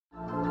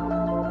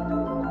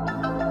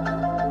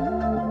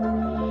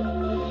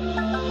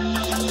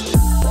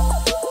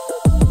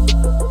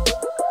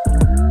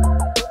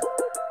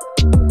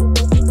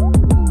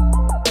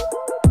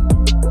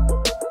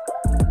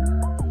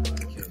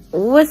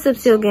What's up,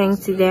 Seal Gang?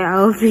 Today I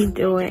will be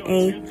doing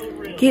a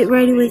get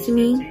ready with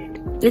me.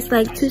 It's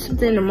like 2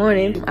 something in the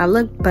morning. I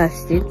look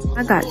busted.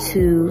 I got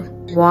to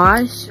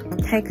wash,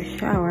 take a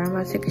shower. I'm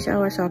about to take a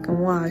shower so I can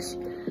wash.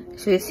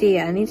 So you see,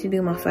 I need to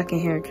do my fucking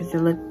hair because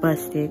it look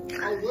busted.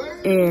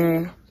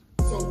 And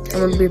I'm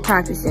gonna be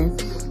practicing.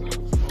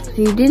 If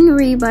you didn't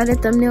read by the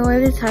thumbnail or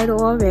the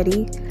title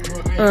already,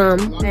 I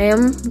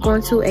am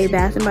going to a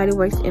Bath & Body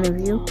Works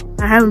interview.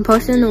 I haven't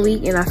posted in a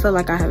week and I feel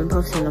like I haven't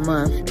posted in a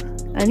month.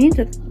 I need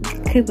to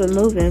keep it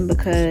moving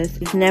because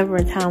it's never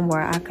a time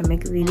where I can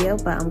make a video,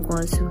 but I'm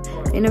going to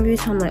interview,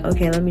 so I'm like,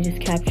 okay, let me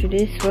just capture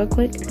this real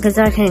quick because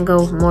I can't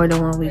go more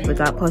than 1 week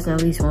without posting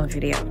at least one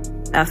video.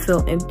 I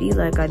feel empty,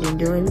 like I didn't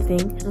do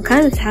anything. I'm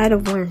kind of tired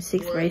of wearing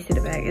 6 braids to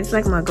the back. It's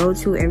like my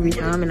go-to every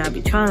time, and I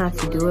be trying not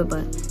to do it,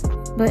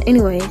 but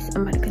anyways,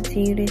 I'm about to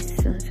continue this as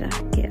soon as I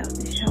get out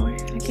the shower,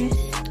 I guess.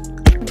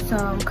 So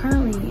I'm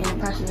currently in the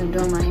process of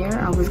doing my hair.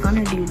 I was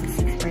gonna do the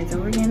 6 braids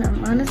over again.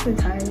 I'm honestly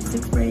tired of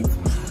 6 braids.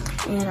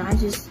 And I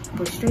just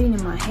was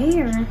straightening my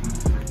hair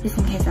just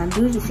in case I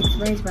do the 6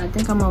 braids, but I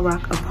think I'm gonna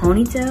rock a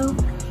ponytail.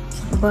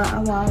 But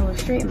while I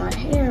was straightening my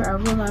hair, I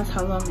realized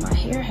how long my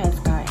hair has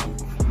gotten.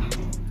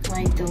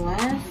 Like the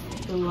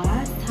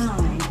last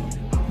time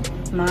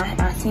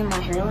I seen my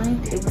hair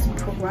length, it was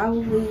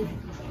probably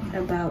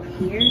about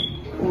here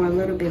or a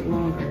little bit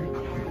longer.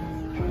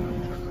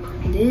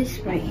 This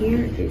right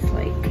here is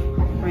like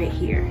right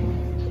here.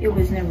 It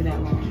was never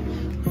that long.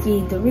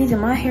 See, the reason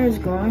my hair is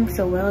growing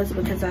so well is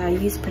because I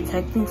use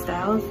protecting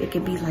styles. It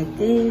could be like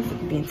this, it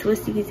could be in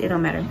twisties, it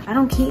don't matter. I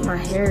don't keep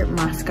my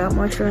scalp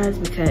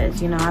moisturized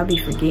because, you know, I'll be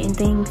forgetting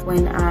things.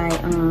 When I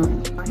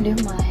do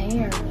my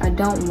hair, I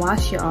don't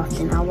wash it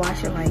often. I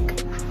wash it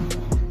like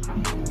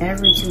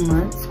every 2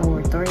 months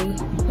or 3.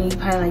 And you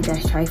probably like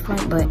that's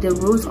trifling, but the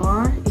rules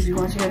are, if you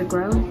want your hair to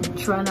grow,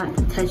 try not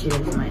to touch it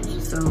as much.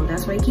 So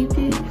that's why I keep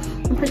it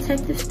in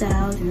protective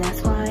styles, and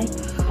that's why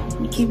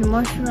you keep it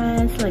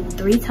moisturized like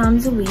 3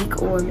 times a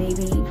week, or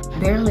maybe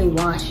barely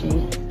wash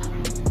it.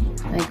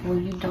 Like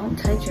when you don't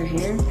touch your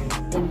hair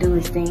and do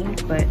its thing,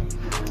 but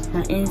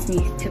my ends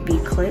need to be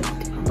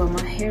clipped. But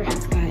my hair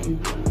has gotten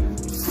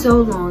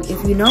so long.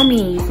 If you know me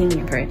and you see me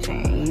in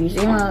person, you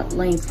see my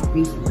length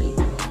recently.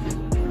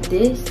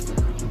 This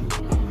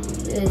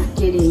is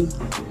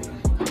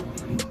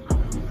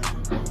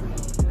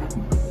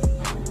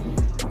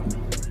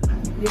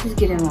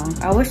getting long.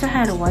 I wish I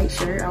had a white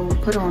shirt. I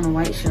would put on a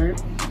white shirt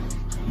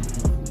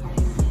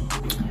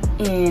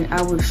and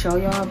I will show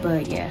y'all,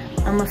 but yeah,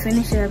 I'm gonna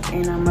finish up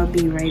and I'm gonna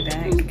be right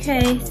back.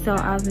 Okay, so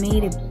I've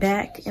made it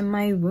back in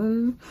my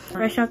room,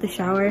 fresh out the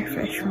shower,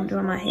 fresh from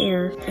doing my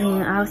hair,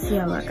 and I'll see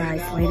y'all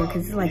guys later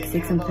because it's like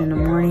 6 something in the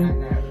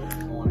morning,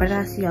 but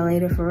I'll see y'all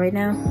later. For right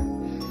now,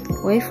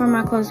 wait for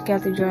my clothes to get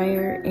out the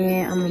dryer,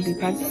 and I'm gonna be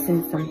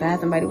practicing some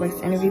Bath & Body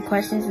Works interview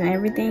questions and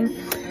everything,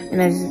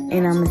 and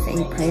I'm gonna say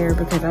a prayer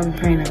because I've been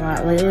praying a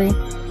lot lately.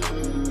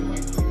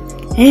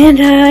 And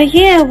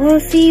yeah, we'll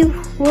see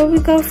where we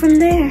go from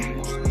there.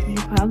 You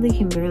probably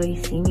can barely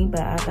see me,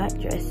 but I got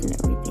dressed and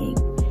everything.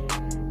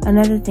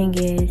 Another thing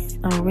is,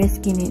 I'm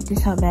risking it. This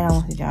is how bad I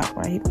want the job,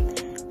 right?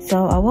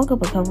 So I woke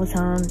up a couple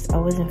times. I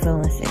wasn't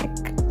feeling sick,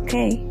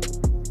 okay?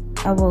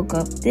 I woke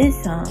up this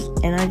time,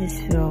 and I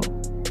just feel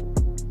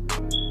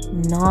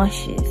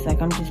nauseous. Like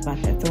I'm just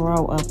about to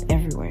throw up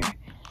everywhere.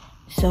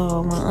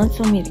 So my aunt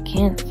told me to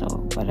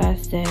cancel, but I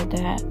said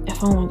that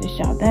if I want this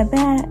job that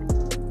bad,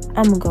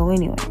 I'm gonna go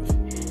anyways.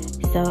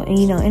 So, and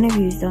you know,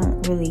 interviews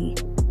don't really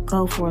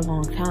go for a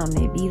long time.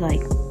 They be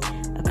like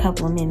a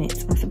couple of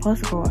minutes. I'm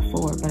supposed to go at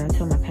 4, but I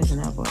told my cousin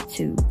I'll go at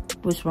 2.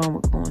 What's wrong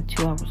with going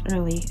 2 hours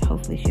early?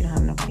 Hopefully she don't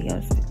have nobody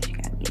else that she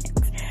got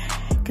meetings.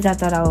 Because I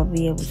thought I would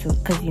be able to,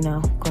 because, you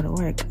know, go to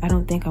work. I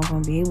don't think I'm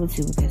going to be able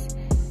to, because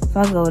if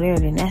I go there,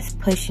 then that's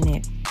pushing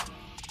it.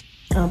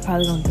 I'm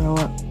probably going to throw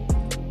up.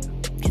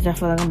 Because I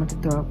feel like I'm about to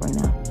throw up right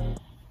now.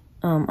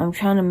 I'm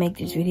trying to make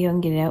this video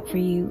and get it out for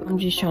you. I'm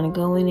just trying to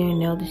go in there and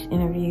nail this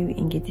interview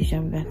and get this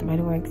job at Bath &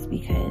 Body Works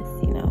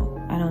because, you know,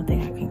 I don't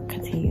think I can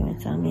continue in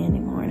Salmia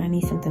anymore, and I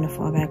need something to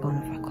fall back on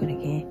if I quit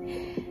again.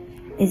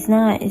 It's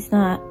not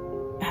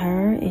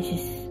her, it's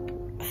just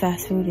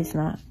fast food is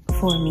not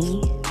for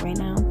me right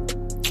now.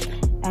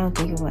 I don't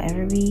think it will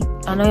ever be.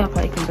 I know y'all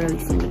probably can barely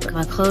see me, but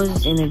my clothes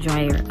is in the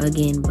dryer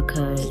again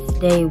because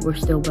they were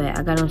still wet.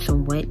 I got on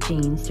some wet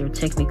jeans. They're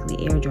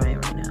technically air dry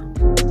right now.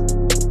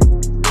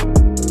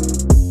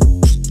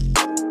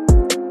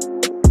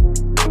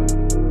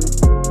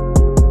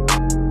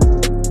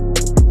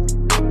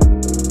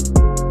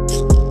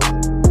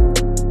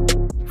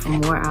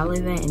 From where I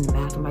live at in the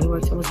Bath & Body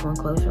Works, it was one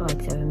closer, like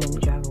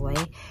 7-minute drive away.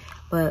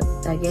 But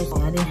I guess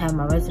I didn't have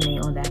my resume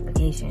on the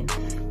application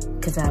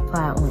because I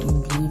applied on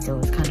Indeed, so it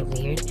was kind of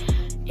weird.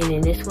 And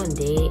then this one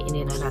did, and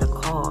then I got a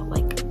call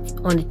like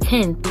on the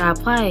 10th. I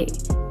applied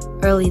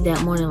early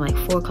that morning, like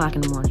 4 o'clock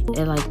in the morning.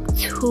 At like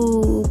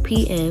 2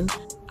 p.m.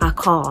 I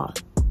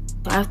called.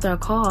 After I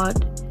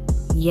called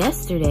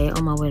yesterday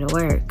on my way to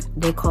work,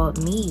 they called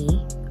me,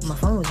 my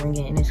phone was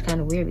ringing, and it's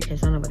kind of weird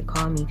because nobody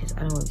called me because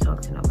I don't really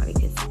talk to nobody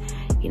because,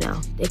 you know,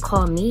 they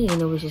called me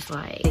and it was just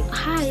like,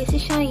 hi, it's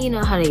Shine, you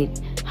know how they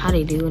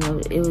do,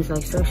 and it was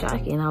like so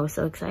shocking. I was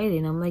so excited,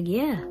 and I'm like,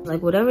 yeah,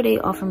 like whatever they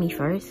offer me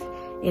first,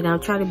 and I'll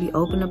try to be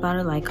open about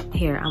it. Like,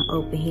 here, I'm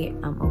open here,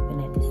 I'm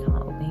open at this time,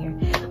 I'm open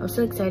here. I'm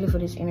so excited for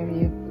this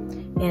interview,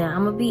 and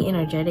I'm gonna be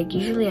energetic.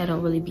 Usually I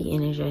don't really be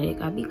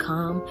energetic. I be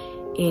calm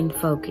and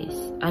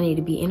focused. I need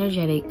to be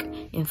energetic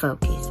and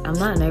focused. I'm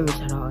not nervous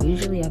at all.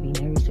 Usually I be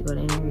nervous to go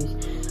to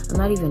interviews. I'm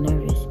not even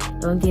nervous.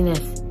 The only thing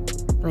that's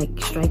like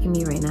striking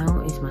me right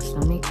now is my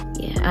stomach.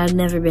 Yeah, I've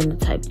never been the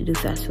type to do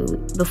fast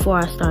food. Before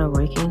I started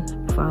working,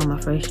 before I got my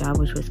first job,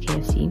 which was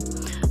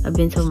KFC, I've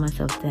been telling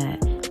myself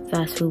that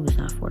fast food was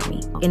not for me.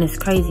 And it's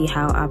crazy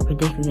how I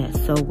predicted that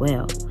so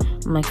well.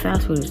 I'm like,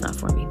 fast food is not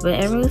for me.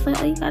 But everyone's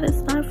like, oh, you gotta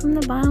start from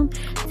the bottom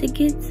to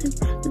get to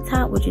the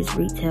top, which is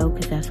retail,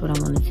 because that's what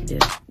I wanted to do.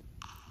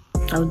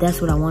 Oh,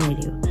 that's what I want to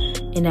do.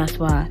 And that's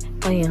why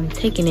I am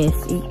taking this.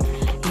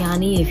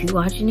 Yanni, if you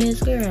watching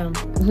this, girl,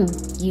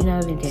 you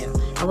know the deal.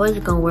 I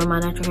wasn't gonna wear my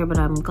natural hair, but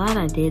I'm glad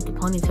I did. The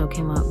ponytail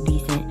came out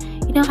decent.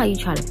 You know how you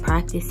try to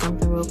practice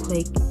something real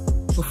quick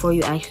before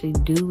you actually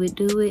do it?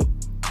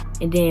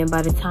 And then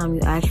by the time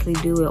you actually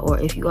do it, or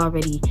if you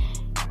already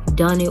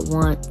done it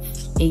once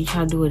and you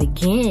try to do it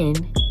again,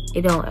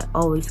 it don't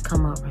always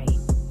come out right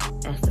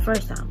as the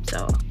first time.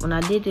 So when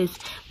I did this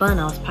bun,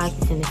 I was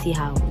practicing to see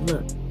how it would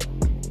look.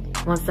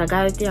 Once I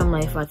got it there, I'm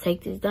like, if I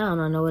take this down,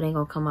 I know it ain't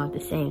gonna come out the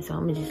same, so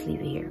I'm gonna just leave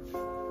it here.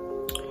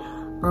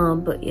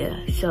 But yeah,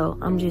 so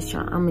I'm gonna just see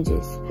how, I'm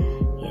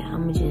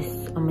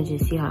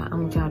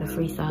gonna try to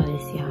freestyle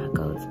this, see how it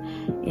goes.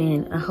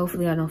 And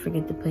hopefully I don't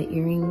forget to put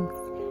earrings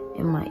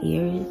in my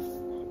ears.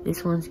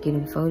 This one's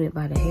getting folded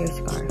by the hair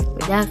scarf.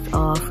 But that's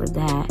all for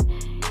that.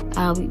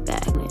 I'll be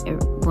back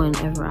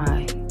whenever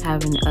I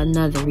have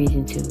another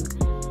reason to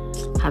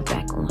hop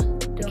back on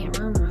the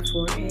camera. On my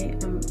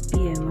forehead,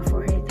 my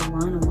forehead, the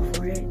line on my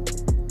forehead.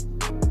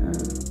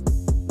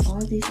 All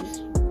this is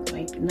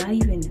like not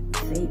even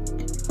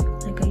faked.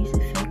 Like I used to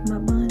fake my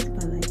buns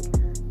by like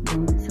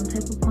doing some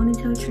type of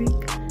ponytail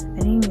trick. I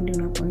didn't even do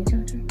no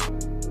ponytail trick.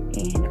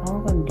 And all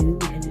I'm gonna do,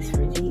 because it's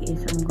frizzy,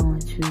 is I'm going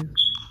to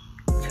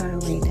try to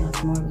lay it down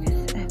some more,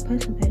 because I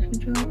put some edge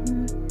control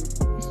on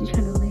just to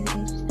try to lay the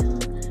edges down.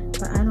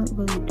 But I don't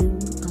really do,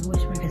 I'm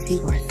whispering because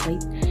people are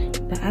asleep,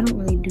 but I don't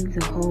really do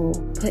the whole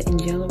putting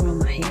gel around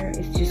my hair.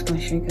 It's just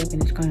gonna shrink up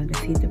and it's gonna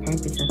defeat the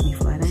purpose of me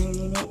flat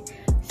ironing it.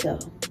 So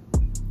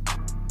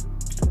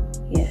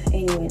yeah,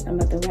 anyways, I'm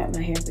about to wrap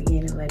my hair up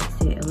again and let it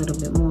sit a little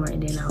bit more,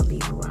 and then I'll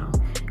leave around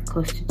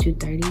close to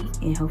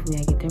 2:30, and hopefully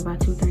I get there by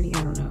 2:30.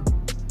 I don't know,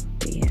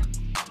 but yeah.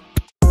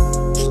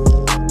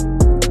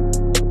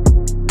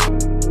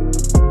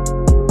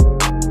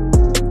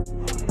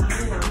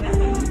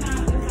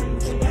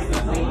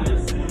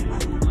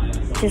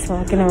 Just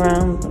walking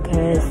around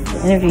because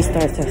the interview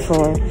starts at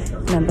 4,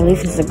 and I believe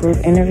it's a group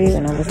interview,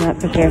 and I was not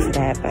prepared for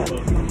that, but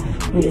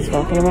I'm just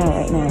walking around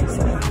right now.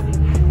 So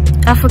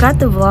I forgot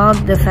to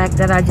vlog the fact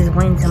that I just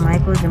went to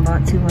Michael's and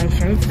bought 2 white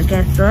shirts, but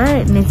guess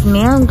what? This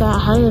man got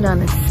hired on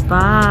the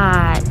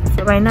spot.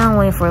 So right now I'm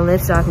waiting for a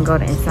lift so I can go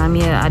to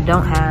Insomnia. I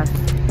don't have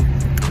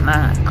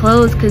my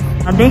clothes because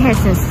I've been here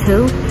since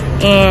 2,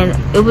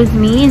 and it was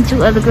me and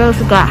 2 other girls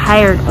who got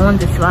hired on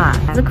the spot.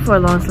 I was looking for a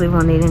long sleeve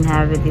one, they didn't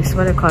have it. The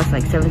sweater cost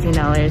like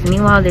 $17.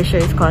 Meanwhile, their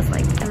shirts cost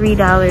like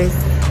 $3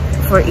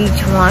 for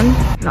each one.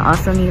 And I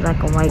also need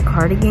like a white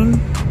cardigan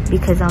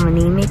because I'm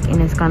anemic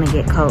and it's gonna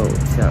get cold,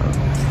 so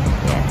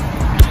yeah.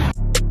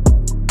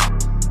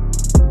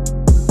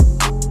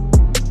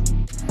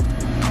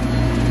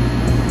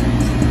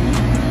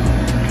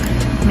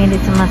 Made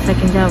it to my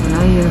second job with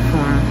no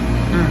uniform.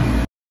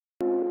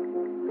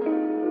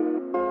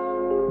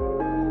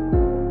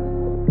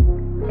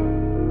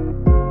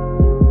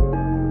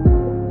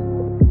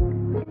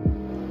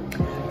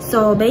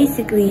 So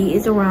basically,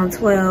 it's around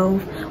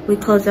 12. We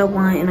close at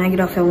 1, and I get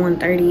off at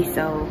 1:30.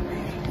 So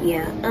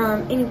yeah.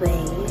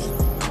 Anyways,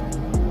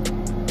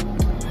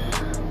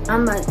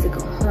 I'm about to go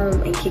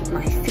home and kick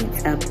my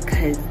feet up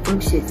because them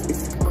shits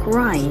is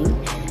crying.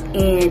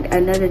 And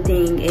another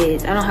thing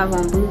is, I don't have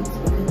on boots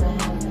because I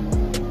have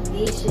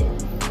these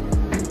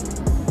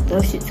shits.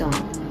 Those shits on.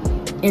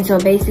 And so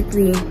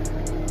basically,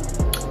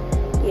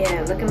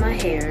 yeah, look at my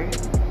hair.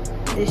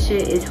 This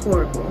shit is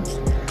horrible.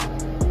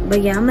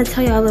 But yeah, I'm gonna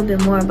tell y'all a little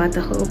bit more about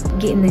the whole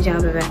getting the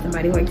job at Bath &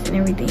 Body Works and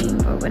everything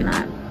or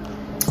whatnot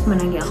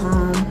when I get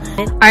home.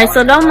 Alright,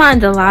 so don't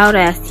mind the loud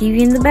ass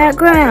TV in the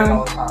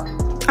background.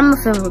 I'm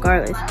gonna film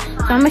regardless.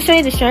 So I'm gonna show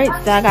you the shirts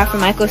that I got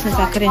from Michael since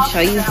I couldn't show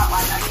you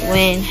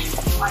when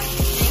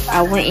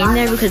I went in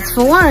there, because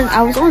for one,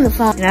 I was on the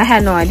phone and I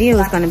had no idea it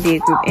was gonna be a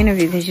group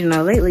interview, because you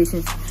know lately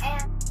since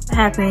it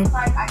happened,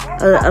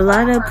 a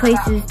lot of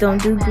places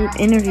don't do group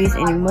interviews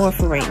anymore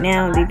for right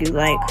now. They do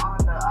like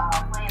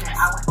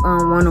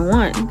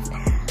one-on-ones.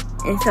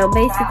 And so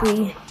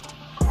basically,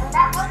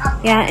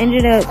 yeah, I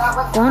ended up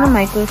going to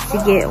Michael's to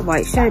get a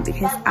white shirt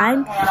because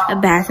I'm a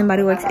Bath &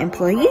 Body Works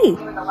employee.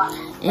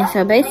 And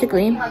so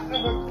basically,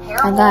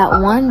 I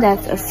got one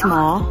that's a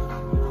small,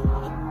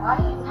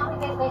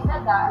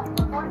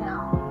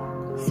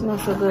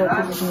 Smells so good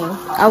because it's new.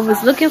 I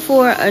was looking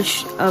for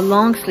a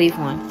long sleeve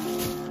one.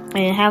 I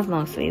didn't have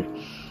long sleeve.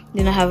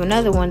 Then I have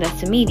another one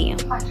that's a medium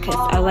because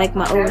I like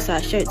my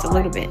oversized shirts a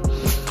little bit.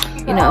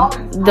 You know,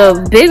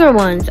 the bigger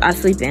ones I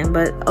sleep in,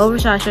 but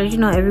oversized shirts, you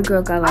know, every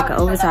girl got like an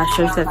oversized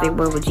shirt that they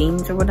wear with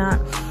jeans or whatnot.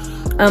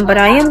 But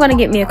I am gonna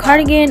get me a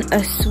cardigan,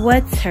 a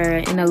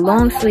sweater, and a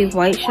long sleeve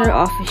white shirt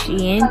off of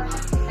Shein.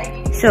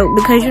 So,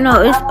 because you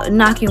know, it's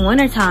knocking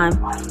winter time.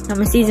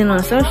 I'm a seasonal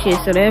associate,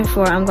 so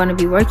therefore I'm gonna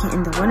be working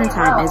in the winter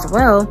time as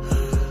well.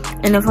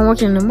 And if I'm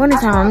working in the winter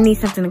time, I'm gonna need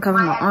something to cover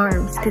my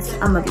arms because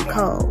I'm gonna be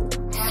cold.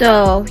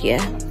 So,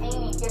 yeah.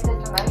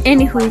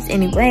 Anyways,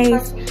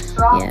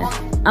 yeah.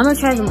 I'm gonna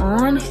try them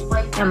on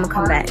and I'm gonna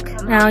come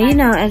back. Now, you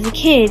know, as a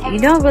kid, you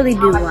don't really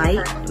do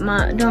white.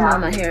 Don't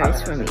mind my hair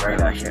is for me putting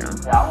my shirt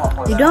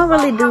on. You don't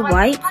really do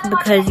white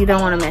because you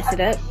don't want to mess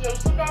it up.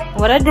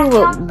 What I do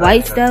with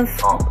white stuff,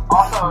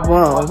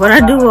 what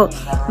I do with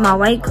my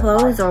white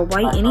clothes or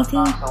white anything,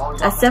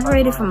 I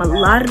separate it from a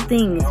lot of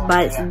things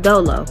by its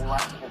dolo.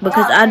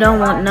 Because I don't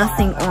want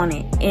nothing on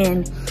it.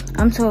 And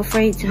I'm so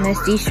afraid to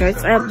mess these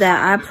shirts up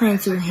that I plan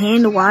to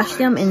hand wash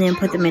them and then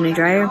put them in the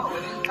dryer.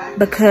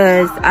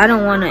 Because I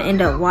don't want to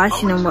end up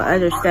washing them with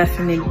other stuff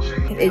and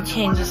it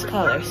changes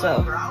color.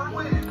 So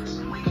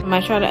I'm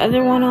gonna try the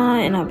other one on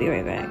and I'll be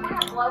right back.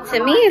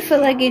 To me, it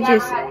feels like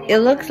it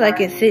looks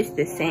like it fits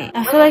the same.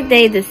 I feel like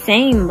they the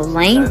same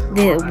length.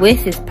 The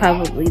width is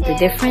probably the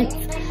difference.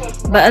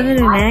 But other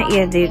than that,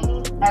 yeah, they're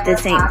the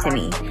same to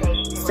me.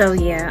 So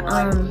yeah,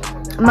 I'm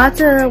about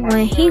to,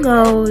 when he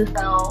goes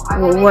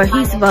where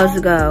he's supposed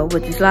to go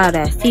with this loud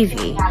ass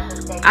TV,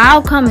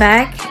 I'll come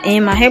back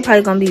and my hair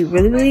probably gonna be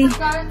really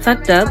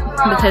fucked up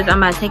because I'm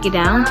about to take it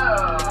down.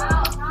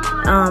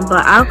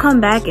 But I'll come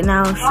back and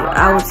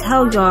I will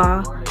tell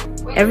y'all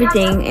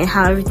everything and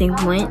how everything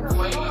went,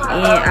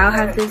 and I'll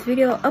have this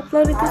video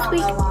uploaded this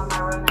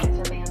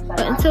week.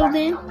 But until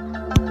then,